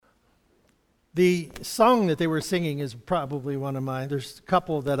The song that they were singing is probably one of mine. There's a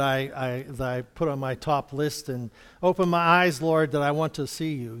couple that I put on my top list, and open my eyes, Lord, that I want to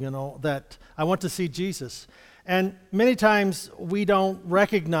see you, that I want to see Jesus. And many times we don't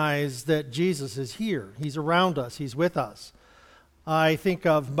recognize that Jesus is here. He's around us. He's with us. I think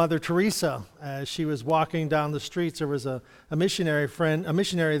of Mother Teresa as she was walking down the streets. There was a missionary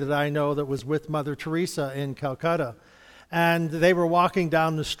that I know that was with Mother Teresa in Calcutta. And they were walking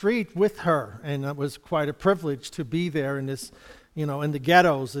down the street with her, and it was quite a privilege to be there in this, in the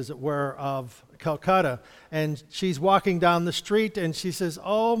ghettos, as it were, of Calcutta. And she's walking down the street, and she says,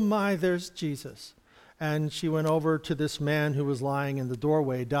 "Oh my, there's Jesus." And she went over to this man who was lying in the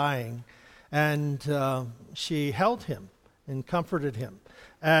doorway dying, and she held him and comforted him.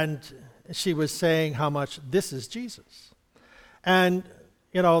 And she was saying how much this is Jesus. And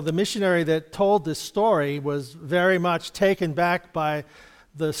the missionary that told this story was very much taken back by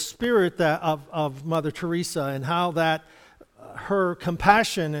the spirit of Mother Teresa, and how that her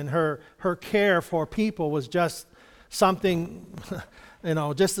compassion and her care for people was just something,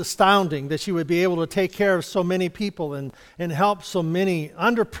 just astounding, that she would be able to take care of so many people and help so many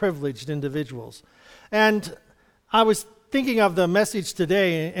underprivileged individuals. And I was thinking of the message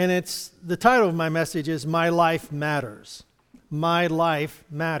today, and the title of my message is "My Life Matters." My life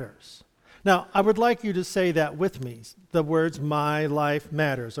matters. Now, I would like you to say that with me, the words "my life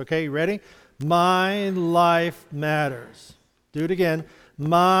matters." Okay, you ready? My life matters. Do it again.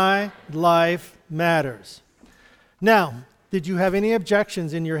 My life matters. Now, did you have any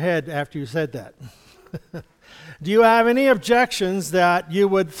objections in your head after you said that? Do you have any objections that you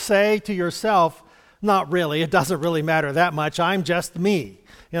would say to yourself, "Not really, it doesn't really matter that much, I'm just me.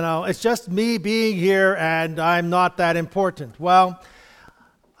 It's just me being here, and I'm not that important"? Well,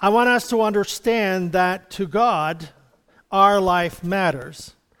 I want us to understand that to God, our life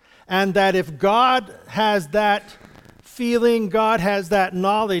matters. And that if God has that feeling, God has that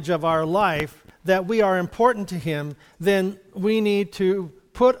knowledge of our life, that we are important to Him, then we need to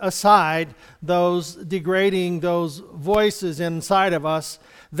put aside those voices inside of us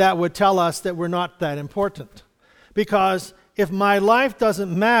that would tell us that we're not that important. Because if my life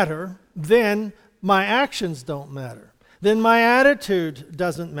doesn't matter, then my actions don't matter. Then my attitude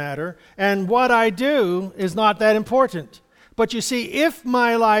doesn't matter, and what I do is not that important. But you see, if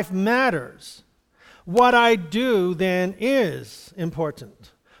my life matters, what I do then is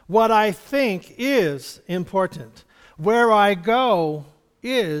important. What I think is important. Where I go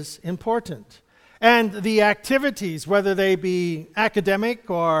is important. And the activities, whether they be academic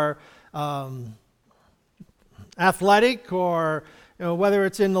or athletic, or whether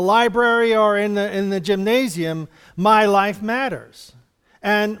it's in the library or in the gymnasium, my life matters.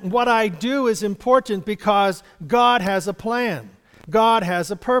 And what I do is important because God has a plan. God has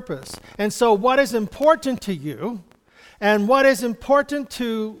a purpose. And so what is important to you and what is important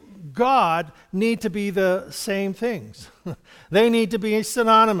to God need to be the same things. They need to be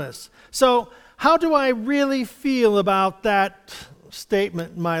synonymous. So how do I really feel about that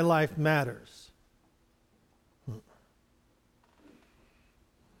statement, "My life matters"?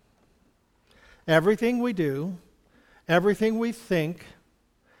 Everything we do, everything we think,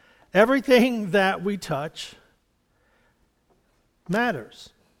 everything that we touch matters.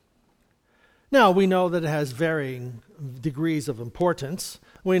 Now, we know that it has varying degrees of importance.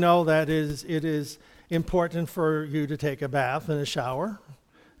 We know that it is important for you to take a bath and a shower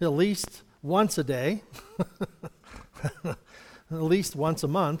at least once a day, at least once a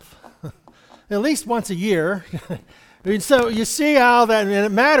month, at least once a year. So you see how that, and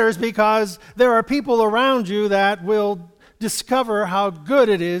it matters because there are people around you that will discover how good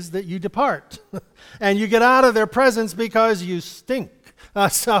it is that you depart. And you get out of their presence because you stink.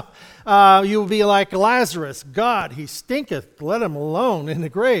 So you'll be like Lazarus. "God, he stinketh, let him alone in the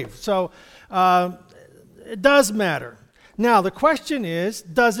grave." So it does matter. Now the question is,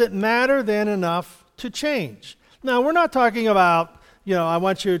 does it matter then enough to change? Now we're not talking about, I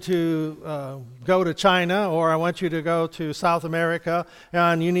want you to go to China, or I want you to go to South America,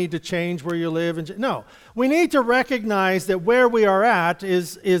 and you need to change where you live. No, we need to recognize that where we are at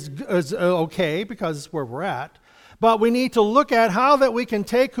is okay, because it's where we're at. But we need to look at how that we can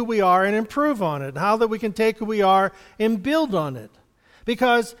take who we are and improve on it, how that we can take who we are and build on it.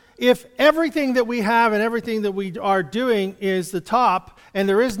 Because if everything that we have and everything that we are doing is the top, and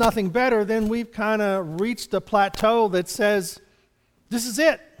there is nothing better, then we've kind of reached a plateau that says, this is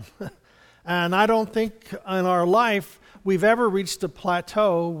it. And I don't think in our life we've ever reached a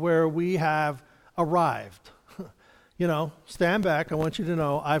plateau where we have arrived. Stand back. I want you to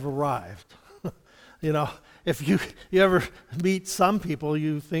know I've arrived. if you ever meet some people,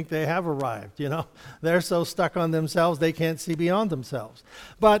 you think they have arrived, They're so stuck on themselves, they can't see beyond themselves.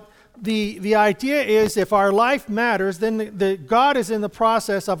 But the idea is, if our life matters, then God is in the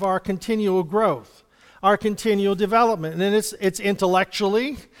process of our continual growth, our continual development. And it's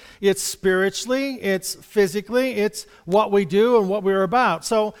intellectually, it's spiritually, it's physically, it's what we do and what we're about.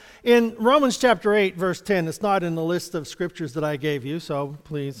 So in Romans chapter 8, verse 10, it's not in the list of scriptures that I gave you, so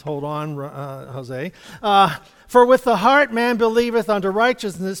please hold on, Jose. For with the heart man believeth unto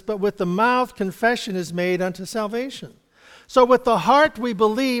righteousness, but with the mouth confession is made unto salvation. So with the heart we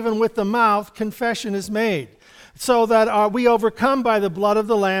believe, and with the mouth confession is made, so that we overcome by the blood of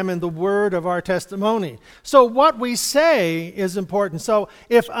the Lamb and the word of our testimony. So what we say is important. So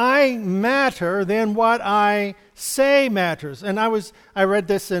if I matter, then what I say matters. And I read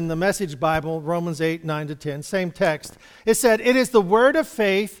this in the Message Bible, Romans 8, 9-10, same text. It said, it is the word of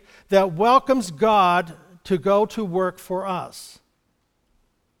faith that welcomes God to go to work for us.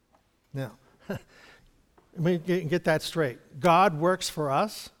 Now, let me get that straight. God works for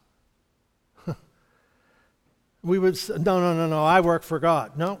us? We would say, no, I work for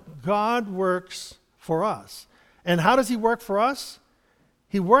God. No, God works for us. And how does he work for us?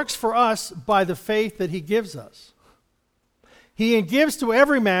 He works for us by the faith that he gives us. He gives to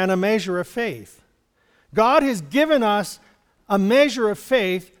every man a measure of faith. God has given us a measure of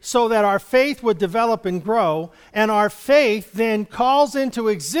faith so that our faith would develop and grow, and our faith then calls into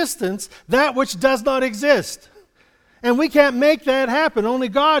existence that which does not exist. And we can't make that happen. Only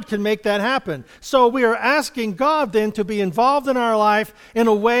God can make that happen. So we are asking God then to be involved in our life in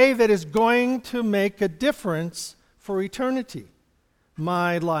a way that is going to make a difference for eternity.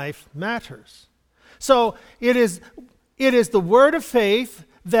 My life matters. So it is the word of faith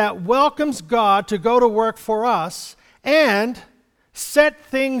that welcomes God to go to work for us and set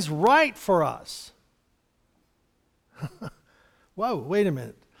things right for us. Whoa, wait a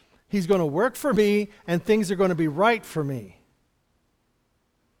minute. He's going to work for me, and things are going to be right for me.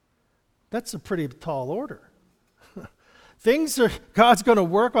 That's a pretty tall order. God's going to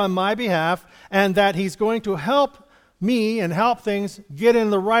work on my behalf, and that he's going to help me and help things get in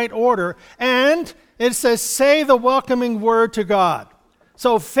the right order. And it says, say the welcoming word to God.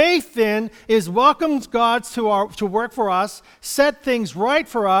 So faith then is welcomes God to work for us, set things right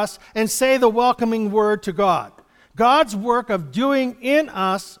for us, and say the welcoming word to God. God's work of doing in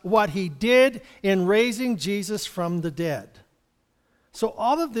us what he did in raising Jesus from the dead. So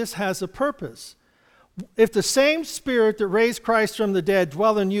all of this has a purpose. If the same Spirit that raised Christ from the dead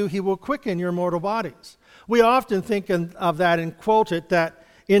dwell in you, he will quicken your mortal bodies. We often think of that and quote it, that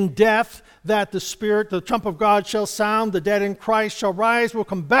in death, that the Spirit, the trump of God shall sound, the dead in Christ shall rise, will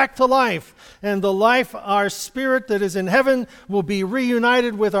come back to life, and the life, our spirit that is in heaven, will be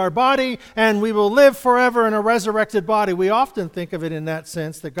reunited with our body, and we will live forever in a resurrected body. We often think of it in that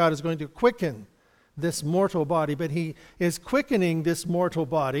sense, that God is going to quicken this mortal body, but he is quickening this mortal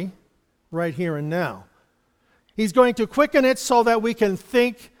body right here and now. He's going to quicken it so that we can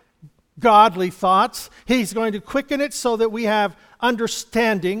think godly thoughts. He's going to quicken it so that we have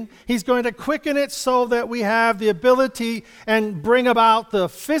understanding. He's going to quicken it so that we have the ability and bring about the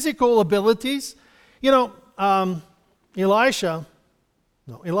physical abilities. Elijah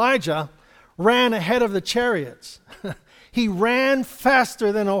ran ahead of the chariots. He ran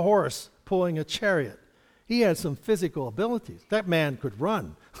faster than a horse pulling a chariot. He had some physical abilities. That man could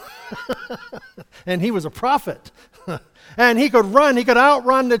run. And he was a prophet. And he could run. He could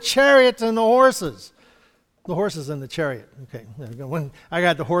outrun the chariots and the horses. The horses and the chariot. Okay, there we go. I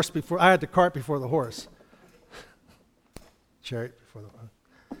had the cart before the horse. Chariot before the horse.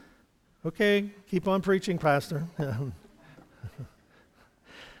 Okay, keep on preaching, Pastor.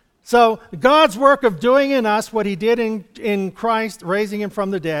 So God's work of doing in us what he did in Christ, raising him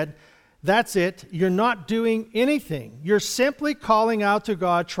from the dead, that's it. You're not doing anything. You're simply calling out to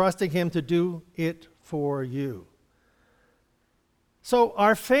God, trusting him to do it for you. So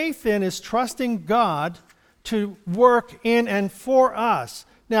our faith then is trusting God to work in and for us.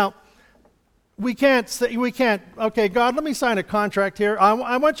 Now, we can't, okay, God, let me sign a contract here.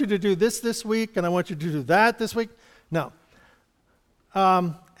 I want you to do this week, and I want you to do that this week. No.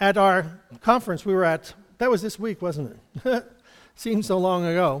 At our conference that was this week, wasn't it? Seems so long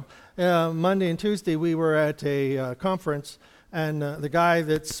ago. Monday and Tuesday, we were at a conference, and the guy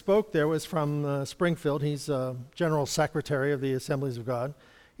that spoke there was from Springfield. He's General Secretary of the Assemblies of God.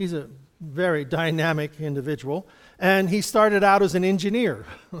 He's a very dynamic individual, and he started out as an engineer.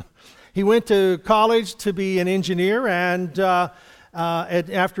 He went to college to be an engineer, and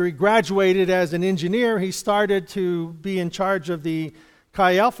after he graduated as an engineer, he started to be in charge of the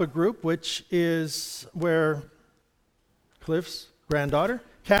Chi Alpha group, which is where Cliff's granddaughter,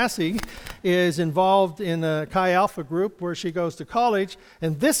 Cassie, is involved in the Chi Alpha group where she goes to college.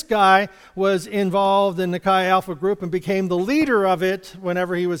 And this guy was involved in the Chi Alpha group and became the leader of it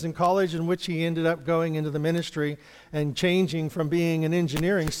whenever he was in college, in which he ended up going into the ministry and changing from being an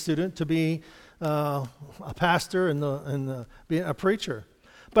engineering student to be a pastor and being a preacher.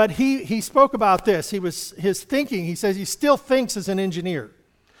 But he spoke about this. His thinking, he says he still thinks as an engineer.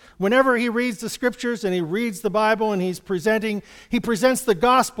 Whenever he reads the scriptures and he reads the Bible and he presents the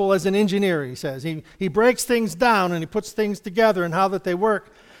gospel as an engineer, he says. He breaks things down and he puts things together and how that they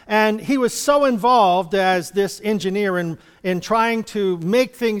work. And he was so involved as this engineer in trying to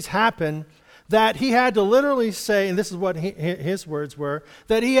make things happen that he had to literally say, and this is what his words were,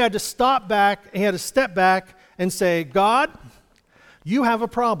 that he had to step back and say, God, you have a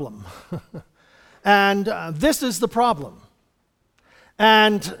problem. And this is the problem.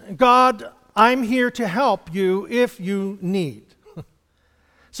 And God, I'm here to help you if you need.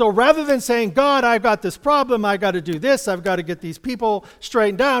 So rather than saying, God, I've got this problem, I've got to do this, I've got to get these people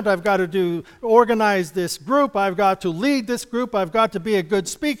straightened out, I've got to organize this group, I've got to lead this group, I've got to be a good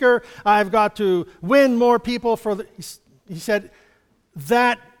speaker, I've got to win more people he said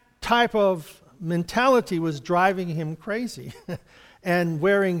that type of mentality was driving him crazy and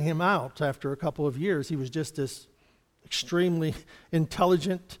wearing him out after a couple of years. He was just this extremely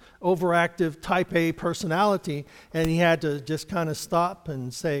intelligent, overactive, type A personality, and he had to just kind of stop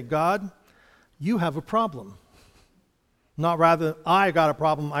and say, God, you have a problem. Not rather, I got a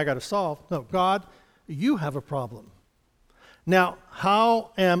problem I got to solve. No, God, you have a problem. Now,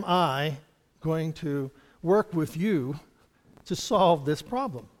 how am I going to work with you to solve this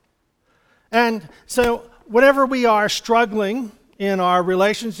problem? And so, whenever we are struggling in our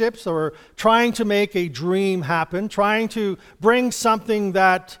relationships or trying to make a dream happen, trying to bring something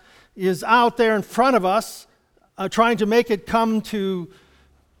that is out there in front of us, trying to make it come to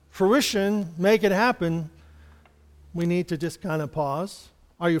fruition, make it happen, we need to just kind of pause.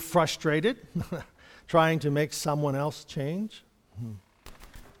 Are you frustrated trying to make someone else change?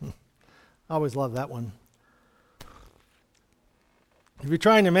 I always love that one. If you're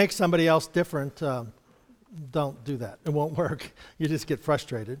trying to make somebody else different, don't do that. It won't work. You just get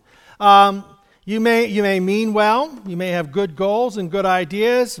frustrated. You may mean well. You may have good goals and good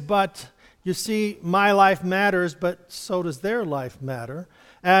ideas, but you see, my life matters, but so does their life matter.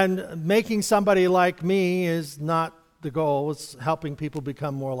 And making somebody like me is not the goal. It's helping people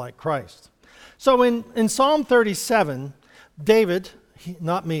become more like Christ. So in Psalm 37, David,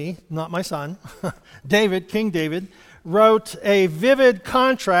 not me, not my son, David, King David, wrote a vivid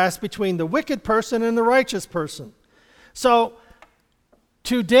contrast between the wicked person and the righteous person. So,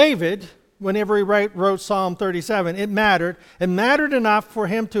 to David, whenever he wrote Psalm 37, it mattered. It mattered enough for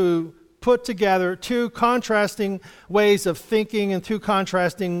him to put together two contrasting ways of thinking and two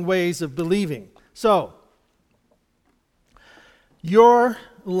contrasting ways of believing. So, your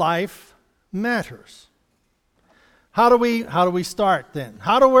life matters. How do we start then?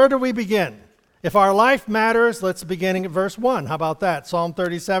 Where do we begin? If our life matters, let's begin at verse 1. How about that? Psalm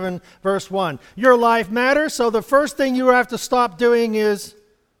 37, verse 1. Your life matters, so the first thing you have to stop doing is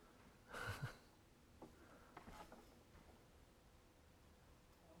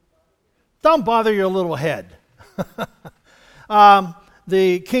don't bother your little head.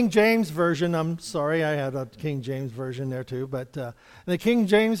 The King James Version, I'm sorry, I had a King James Version there too, but the King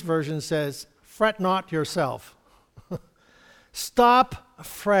James Version says, fret not yourself. Stop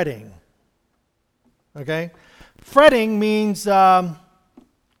fretting. Okay? Fretting means to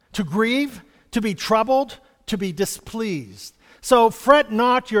grieve, to be troubled, to be displeased. So fret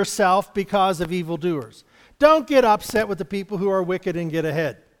not yourself because of evildoers. Don't get upset with the people who are wicked and get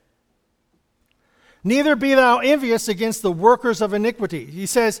ahead. Neither be thou envious against the workers of iniquity. He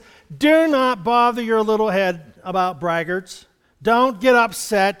says, do not bother your little head about braggarts. Don't get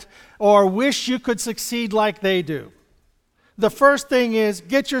upset or wish you could succeed like they do. The first thing is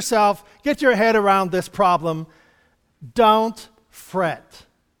get your head around this problem. Don't fret.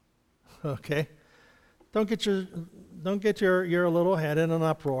 Okay? Don't get your little head in an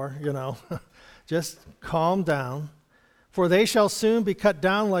uproar, Just calm down. For they shall soon be cut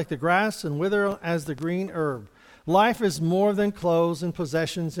down like the grass and wither as the green herb. Life is more than clothes and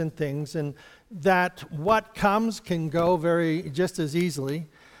possessions and things, and that what comes can go just as easily.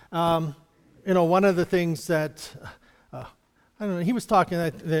 One of the things that I don't know, he was talking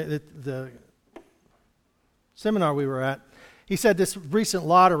at the seminar we were at. He said this recent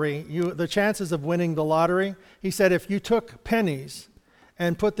lottery, the chances of winning the lottery, he said if you took pennies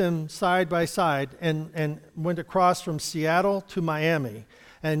and put them side by side and went across from Seattle to Miami,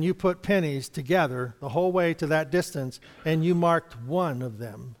 and you put pennies together the whole way to that distance, and you marked one of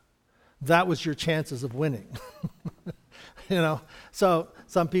them, that was your chances of winning. So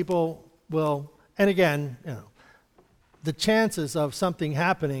some people will, and again, the chances of something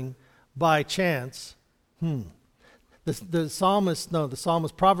happening by chance, the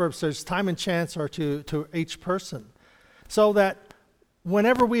psalmist Proverbs says time and chance are to each person. So that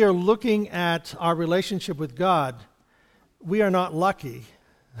whenever we are looking at our relationship with God, we are not lucky.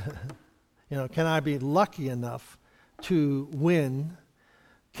 Can I be lucky enough to win?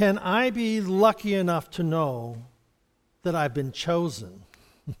 Can I be lucky enough to know that I've been chosen?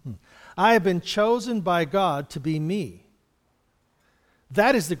 I have been chosen by God to be me.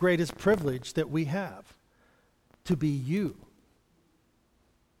 That is the greatest privilege that we have, to be you.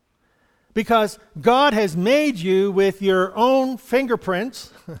 Because God has made you with your own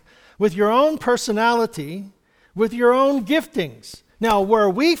fingerprints, with your own personality, with your own giftings. Now, where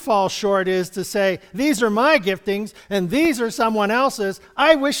we fall short is to say, these are my giftings and these are someone else's.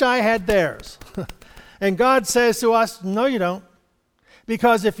 I wish I had theirs. And God says to us, no, you don't.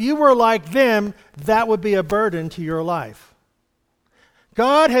 Because if you were like them, that would be a burden to your life.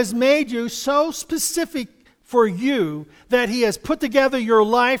 God has made you so specific for you that He has put together your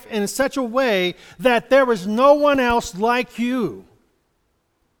life in such a way that there is no one else like you.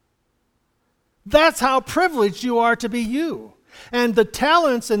 That's how privileged you are to be you. And the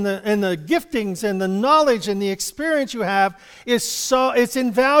talents and the giftings and the knowledge and the experience you have it's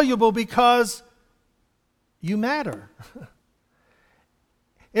invaluable because you matter.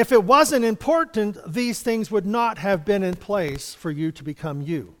 If it wasn't important, these things would not have been in place for you to become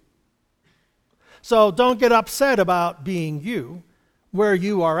you. So don't get upset about being you, where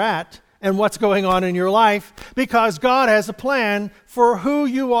you are at, and what's going on in your life, because God has a plan for who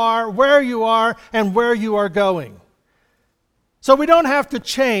you are, where you are, and where you are going. So we don't have to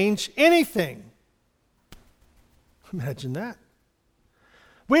change anything. Imagine that.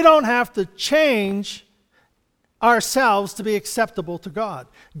 We don't have to change ourselves to be acceptable to God.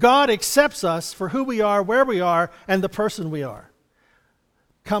 God accepts us for who we are, where we are, and the person we are.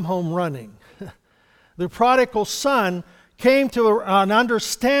 Come home running. The prodigal son came to an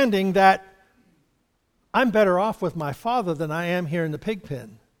understanding that I'm better off with my father than I am here in the pig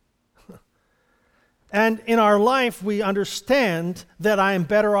pen. And in our life, we understand that I am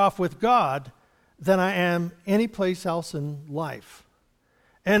better off with God than I am any place else in life.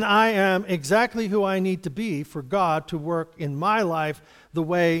 And I am exactly who I need to be for God to work in my life the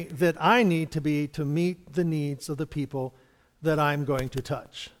way that I need to be to meet the needs of the people that I'm going to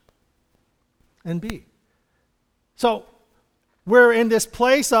touch and be. So we're in this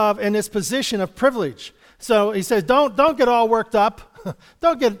position of privilege. So he says, don't get all worked up.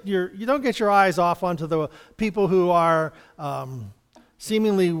 Don't get your eyes off onto the people who are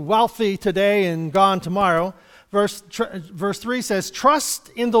seemingly wealthy today and gone tomorrow. Verse 3 says, trust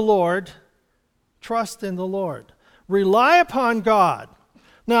in the Lord. Trust in the Lord. Rely upon God.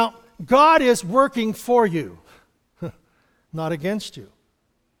 Now, God is working for you, not against you.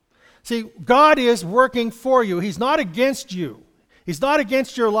 See, God is working for you. He's not against you. He's not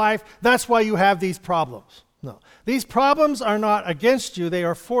against your life. That's why you have these problems. No. These problems are not against you. They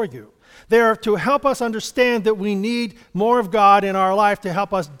are for you. They are to help us understand that we need more of God in our life to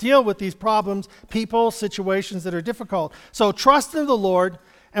help us deal with these problems, people, situations that are difficult. So trust in the Lord.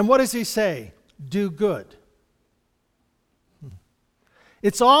 And what does He say? Do good.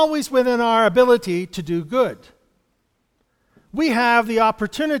 It's always within our ability to do good. We have the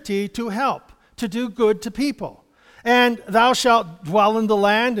opportunity to help, to do good to people. And thou shalt dwell in the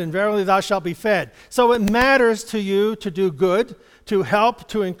land, and verily thou shalt be fed. So it matters to you to do good, to help,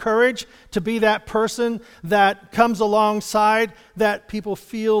 to encourage, to be that person that comes alongside, that people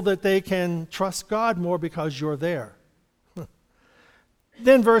feel that they can trust God more because you're there.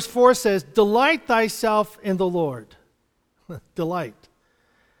 Then verse 4 says, delight thyself in the Lord. Delight.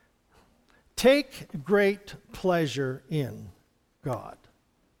 Take great pleasure in God.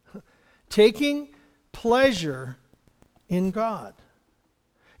 Taking pleasure in God.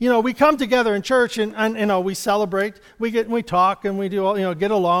 We come together in church and we celebrate, we talk and we do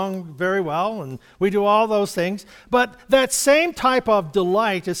get along very well, and we do all those things. But that same type of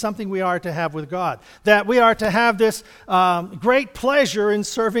delight is something we are to have with God. That we are to have this great pleasure in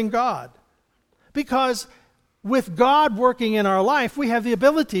serving God. Because with God working in our life, we have the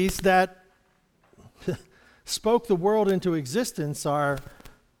abilities that spoke the world into existence are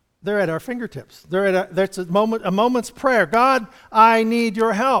they're at our fingertips. That's a moment's prayer. God, I need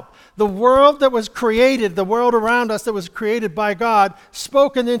your help. The world that was created, the world around us that was created by God,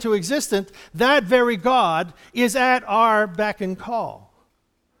 spoken into existence, that very God is at our beck and call.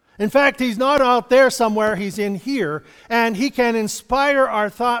 In fact, he's not out there somewhere, he's in here, and he can inspire our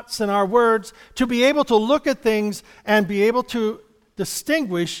thoughts and our words to be able to look at things and be able to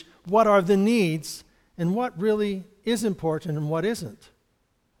distinguish what are the needs and what really is important and what isn't.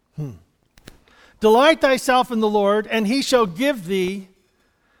 Delight thyself in the Lord, and he shall give thee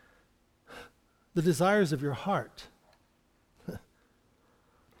the desires of your heart.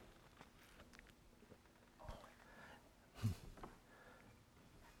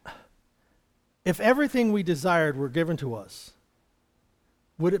 If everything we desired were given to us,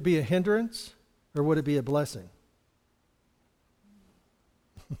 would it be a hindrance or would it be a blessing?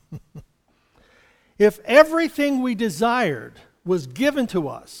 If everything we desired was given to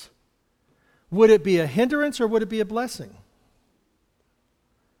us, would it be a hindrance or would it be a blessing?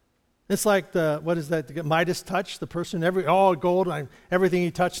 It's like the Midas touch, the person, gold, everything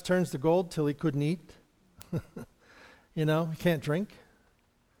he touched turns to gold till he couldn't eat. He can't drink.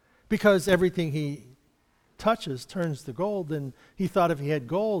 Because everything he touches turns to gold, and he thought if he had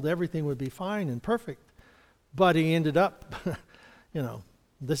gold, everything would be fine and perfect. But he ended up,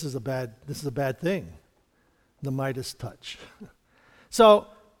 this is a bad thing, the Midas touch. So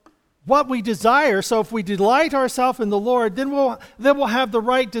what we desire, so if we delight ourselves in the Lord, then we'll have the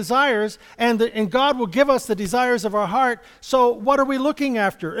right desires, and God will give us the desires of our heart. So what are we looking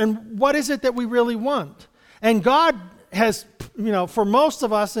after? And what is it that we really want? And God has, for most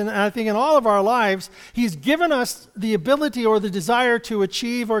of us, and I think in all of our lives, he's given us the ability or the desire to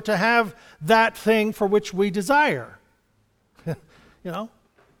achieve or to have that thing for which we desire.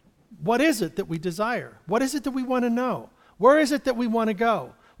 What is it that we desire? What is it that we want to know? Where is it that we want to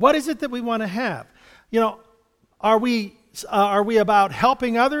go? What is it that we want to have? Are we about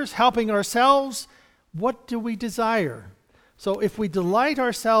helping others, helping ourselves? What do we desire? So if we delight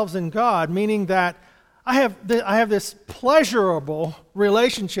ourselves in God, meaning that I have this pleasurable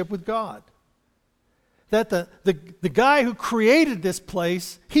relationship with God, that the guy who created this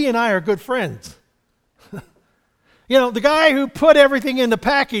place, he and I are good friends. The guy who put everything in the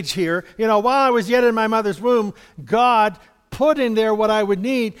package here, while I was yet in my mother's womb, God put in there what I would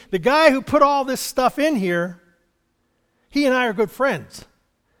need. The guy who put all this stuff in here, he and I are good friends.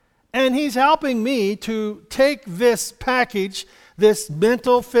 And he's helping me to take this package, this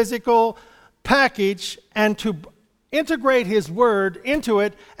mental, physical package, and to integrate his word into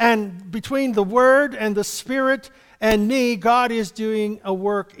it. And between the word and the Spirit and me, God is doing a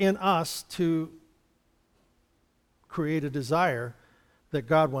work in us to create a desire that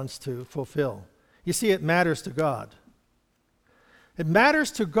God wants to fulfill. You see, it matters to God. It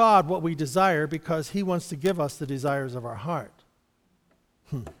matters to God what we desire because he wants to give us the desires of our heart.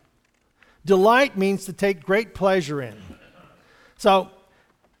 Delight means to take great pleasure in. So,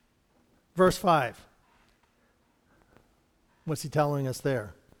 verse 5. What's he telling us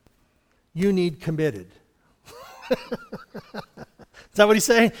there? You need committed. Is that what he's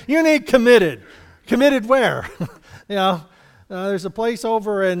saying? You need committed. Committed where? There's a place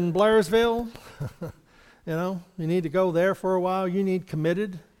over in Blairsville. You need to go there for a while. You need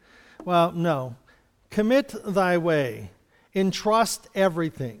committed. Well, no. Commit thy way. Entrust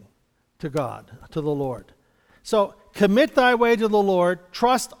everything to God, to the Lord. So commit thy way to the Lord.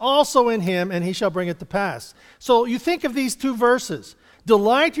 Trust also in him, and he shall bring it to pass. So you think of these two verses.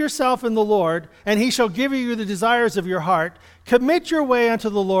 Delight yourself in the Lord, and he shall give you the desires of your heart. Commit your way unto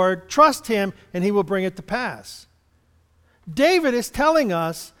the Lord. Trust him, and he will bring it to pass. David is telling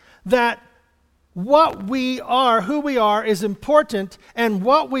us that what we are, who we are, is important, and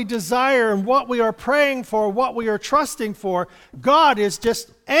what we desire and what we are praying for, what we are trusting for, God is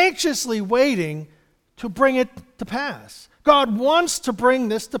just anxiously waiting to bring it to pass. God wants to bring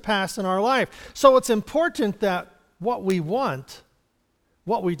this to pass in our life. So it's important that what we want,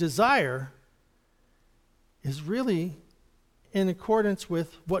 what we desire, is really in accordance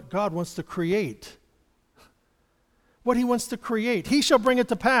with what God wants to create. What he wants to create. He shall bring it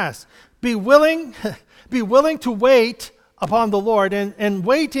to pass. Be willing to wait upon the Lord. And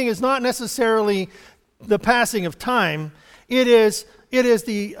waiting is not necessarily the passing of time. It is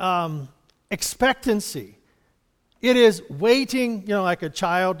the expectancy. It is waiting, like a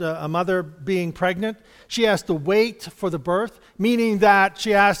child, a mother being pregnant. She has to wait for the birth, meaning that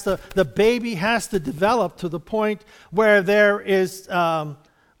the baby has to develop to the point where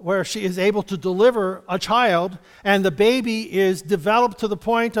where she is able to deliver a child, and the baby is developed to the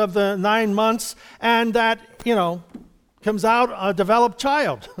point of the 9 months, and that, comes out a developed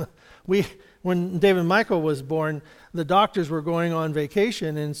child. When David Michael was born, the doctors were going on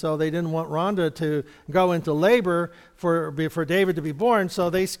vacation, and so they didn't want Rhonda to go into labor for David to be born, so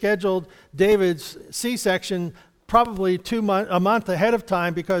they scheduled David's C-section probably a month ahead of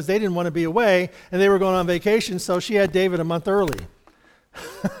time because they didn't want to be away, and they were going on vacation, so she had David a month early.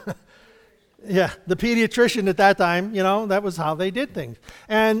 Yeah, the pediatrician at that time, that was how they did things.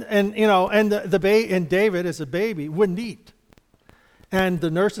 And David as a baby wouldn't eat. And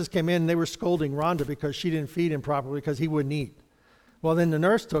the nurses came in and they were scolding Rhonda because she didn't feed him properly because he wouldn't eat. Well, then the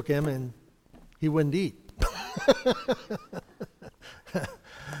nurse took him and he wouldn't eat.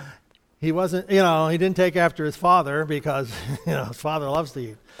 He wasn't, he didn't take after his father because, his father loves to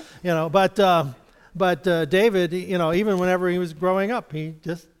eat. But David, even whenever he was growing up, he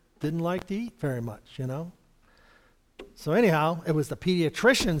just didn't like to eat very much, So anyhow, it was the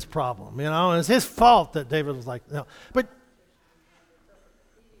pediatrician's problem, It was his fault that David was like, no. But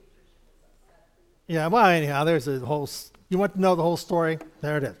yeah, well, anyhow, there's a whole, you want to know the whole story?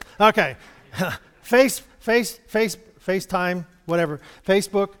 There it is. Okay. FaceTime, whatever,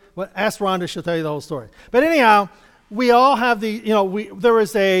 Facebook, ask Rhonda, she'll tell you the whole story. But anyhow, we all have there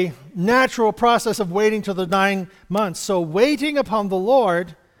is a natural process of waiting till the 9 months. So waiting upon the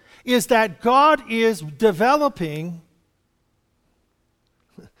Lord is that God is developing.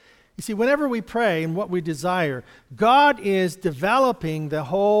 You see, whenever we pray and what we desire, God is developing the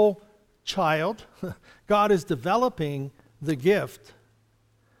whole child. God is developing the gift.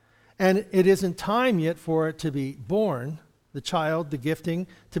 And it isn't time yet for it to be born, the child, the gifting,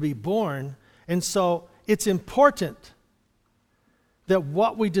 to be born. And so it's important that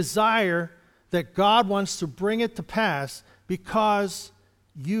what we desire, that God wants to bring it to pass because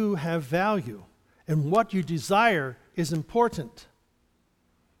you have value. And what you desire is important.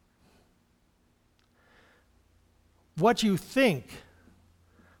 What you think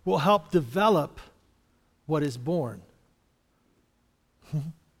will help develop what is born.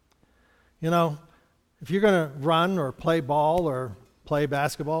 If you're going to run or play ball or play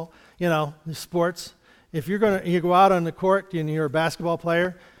basketball, sports, if you go out on the court and you're a basketball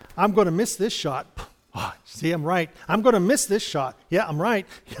player, I'm going to miss this shot. Oh, see, I'm right. I'm going to miss this shot. Yeah, I'm right.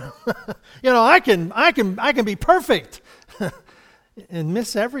 I can be perfect and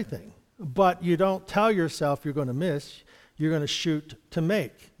miss everything. But you don't tell yourself you're going to miss. You're going to shoot to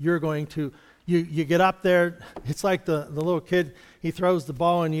make. You're going to, you get up there. It's like the little kid, he throws the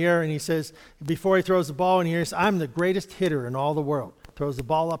ball in the air and he says, before he throws the ball in the air, he says, I'm the greatest hitter in all the world. Throws the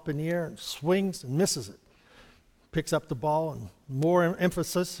ball up in the air and swings and misses it. Picks up the ball and more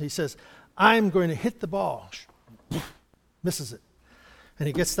emphasis. He says, I'm going to hit the ball. Misses it. And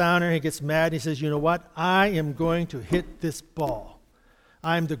he gets down there, he gets mad, he says, you know what? I am going to hit this ball.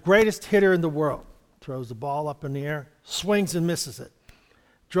 I'm the greatest hitter in the world. Throws the ball up in the air, swings and misses it.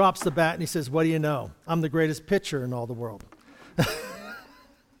 Drops the bat and he says, what do you know? I'm the greatest pitcher in all the world.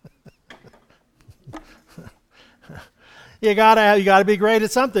 You gotta be great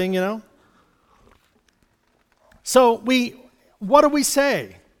at something, So what do we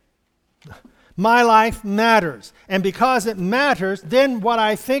say? My life matters. And because it matters, then what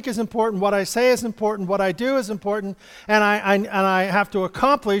I think is important, what I say is important, what I do is important, and I have to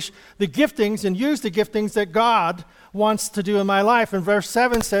accomplish the giftings and use the giftings that God wants to do in my life. And verse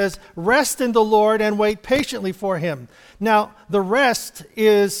 7 says, rest in the Lord and wait patiently for him. Now, the rest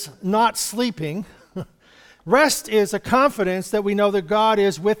is not sleeping. Rest is a confidence that we know that God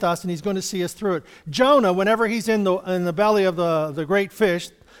is with us and he's going to see us through it. Jonah, whenever he's in the belly of the great fish,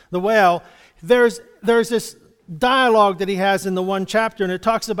 the whale, there's this dialogue that he has in the one chapter, and it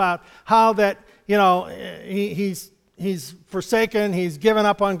talks about how that, he's forsaken, he's given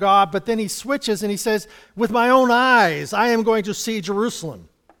up on God, but then he switches and he says, with my own eyes, I am going to see Jerusalem.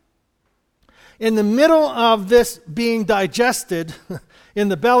 In the middle of this being digested in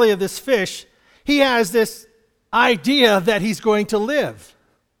the belly of this fish, he has this idea that he's going to live.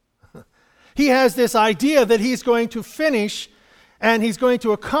 He has this idea that he's going to finish and he's going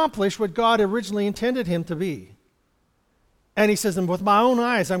to accomplish what God originally intended him to be. And he says, and with my own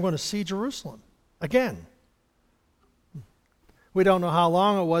eyes, I'm going to see Jerusalem again. We don't know how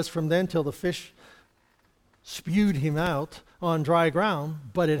long it was from then till the fish spewed him out on dry ground,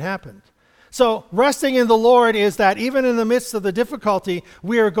 but it happened. So resting in the Lord is that even in the midst of the difficulty,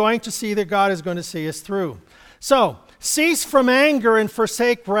 we are going to see that God is going to see us through. So cease from anger and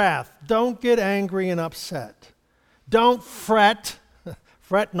forsake wrath. Don't get angry and upset. Don't fret.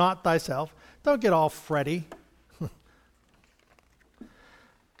 Fret not thyself. Don't get all fretty.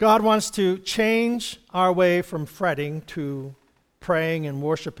 God wants to change our way from fretting to praying and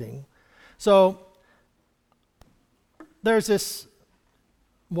worshiping. So there's this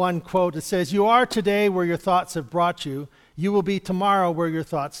one quote that says, "You are today where your thoughts have brought you. You will be tomorrow where your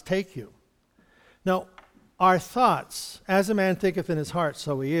thoughts take you." Now, our thoughts, as a man thinketh in his heart,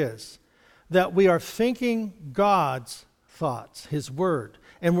 so he is, that we are thinking God's thoughts, his word,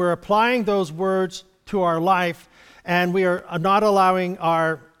 and we're applying those words to our life, and we are not allowing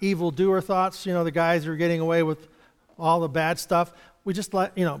our evildoer thoughts, the guys who are getting away with all the bad stuff. We just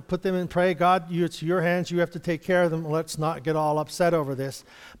put them in, pray, God, it's your hands, you have to take care of them. Let's not get all upset over this.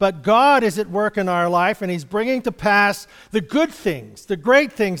 But God is at work in our life, and he's bringing to pass the good things, the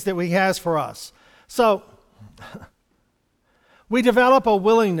great things that he has for us. So we develop a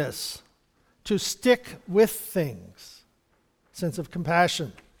willingness to stick with things, sense of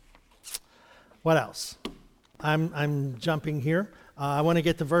compassion. What else? I'm jumping here. I want to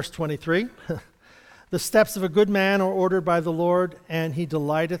get to verse 23. The steps of a good man are ordered by the Lord, and he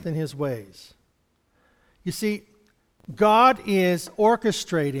delighteth in his ways. You see, God is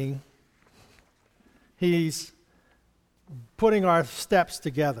orchestrating. He's putting our steps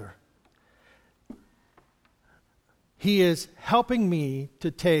together. He is helping me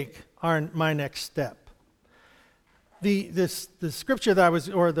to take my next step. The scripture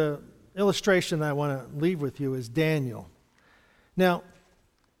the illustration that I want to leave with you is Daniel. Now,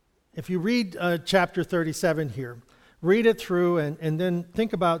 if you read chapter 37 here, read it through and then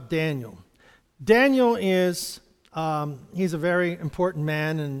think about Daniel. Daniel is, he's a very important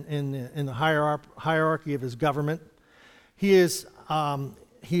man in the hierarchy of his government. He is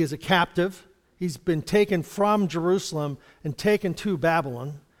a captive. He's been taken from Jerusalem and taken to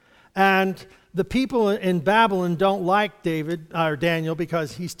Babylon. And the people in Babylon don't like Daniel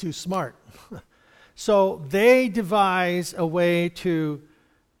because he's too smart. So they devise a way to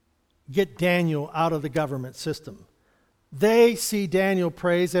get Daniel out of the government system. They see Daniel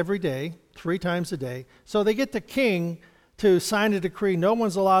prays every day, 3 times a day. So they get the king to sign a decree. No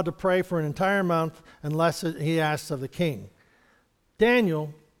one's allowed to pray for an entire month unless he asks of the king.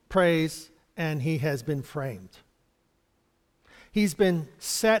 Daniel prays, and he has been framed. He's been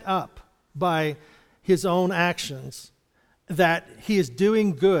set up by his own actions that he is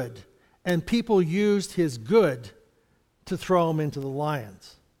doing good, and people used his good to throw him into the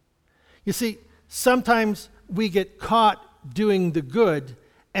lions. You see, sometimes we get caught doing the good,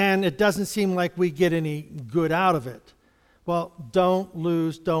 and it doesn't seem like we get any good out of it. Well,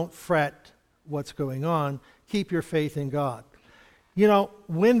 don't fret what's going on. Keep your faith in God.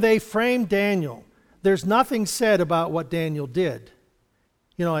 When they framed Daniel, there's nothing said about what Daniel did.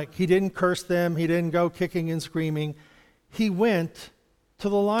 He didn't curse them. He didn't go kicking and screaming. He went to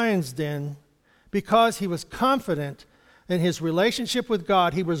the lion's den because he was confident in his relationship with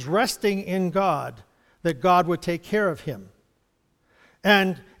God. He was resting in God, that God would take care of him.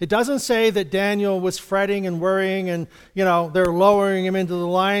 And it doesn't say that Daniel was fretting and worrying and, they're lowering him into the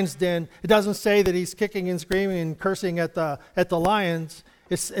lion's den. It doesn't say that he's kicking and screaming and cursing at the lions.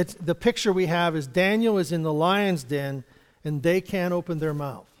 It's the picture we have is Daniel is in the lion's den and they can't open their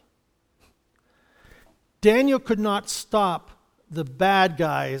mouth. Daniel could not stop the bad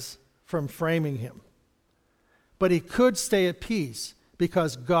guys from framing him. But he could stay at peace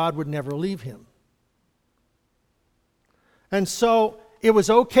because God would never leave him. And so it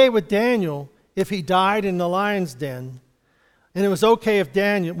was okay with Daniel if he died in the lion's den, and it was okay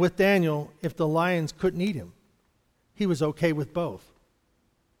with Daniel if the lions couldn't eat him. He was okay with both.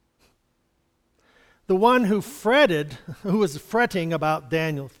 The one who was fretting about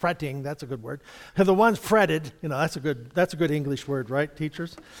Daniel, fretting, that's a good word. The one fretted, that's a good English word, right,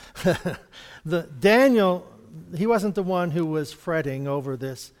 teachers? Daniel, he wasn't the one who was fretting over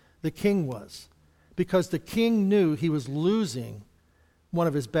this. The king was, because the king knew he was losing one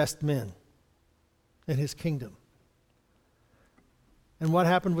of his best men in his kingdom. And what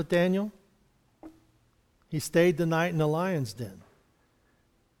happened with Daniel? He stayed the night in the lion's den.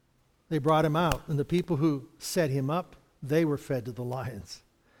 They brought him out, and the people who set him up, they were fed to the lions.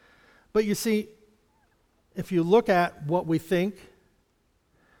 But you see, if you look at what we think,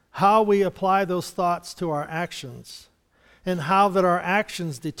 how we apply those thoughts to our actions, and how that our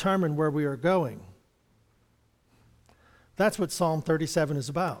actions determine where we are going, that's what Psalm 37 is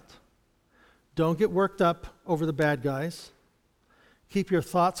about. Don't get worked up over the bad guys. Keep your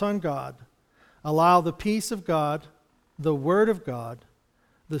thoughts on God. Allow the peace of God, the Word of God,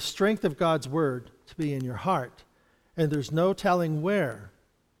 the strength of God's Word to be in your heart. And there's no telling where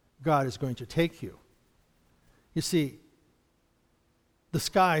God is going to take you. You see, the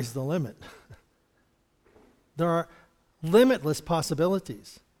sky's the limit. There are limitless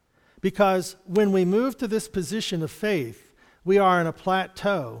possibilities. Because when we move to this position of faith, we are in a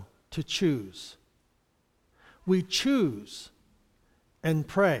plateau to choose. We choose and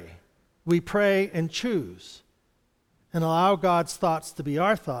pray. We pray and choose and allow God's thoughts to be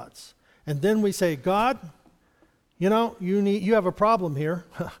our thoughts. And then we say, God, you have a problem here.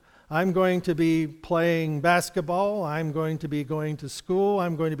 I'm going to be playing basketball. I'm going to be going to school.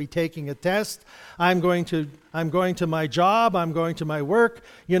 I'm going to be taking a test. I'm going to my job. I'm going to my work.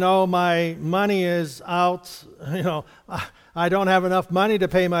 My money is out. I don't have enough money to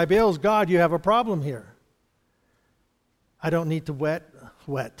pay my bills. God, you have a problem here. I don't need to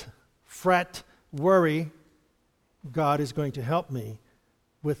fret, worry. God is going to help me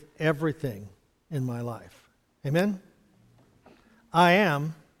with everything in my life. Amen? I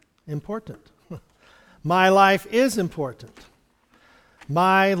am important. My life is important.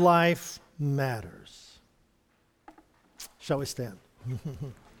 My life matters. Shall we stand?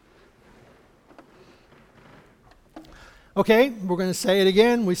 Okay, we're going to say it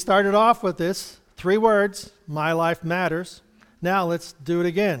again. We started off with this. 3 words. My life matters. Now let's do it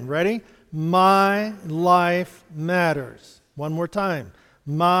again. Ready? My life matters. One more time.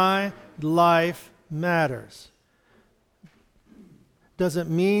 My life matters. Does it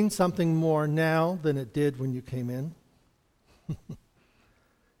mean something more now than it did when you came in?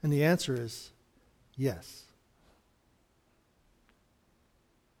 And the answer is yes.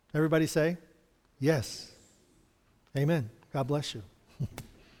 Everybody say, yes. Amen. God bless you.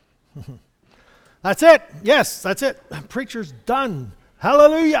 That's it. Yes, that's it. Preacher's done.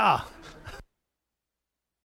 Hallelujah.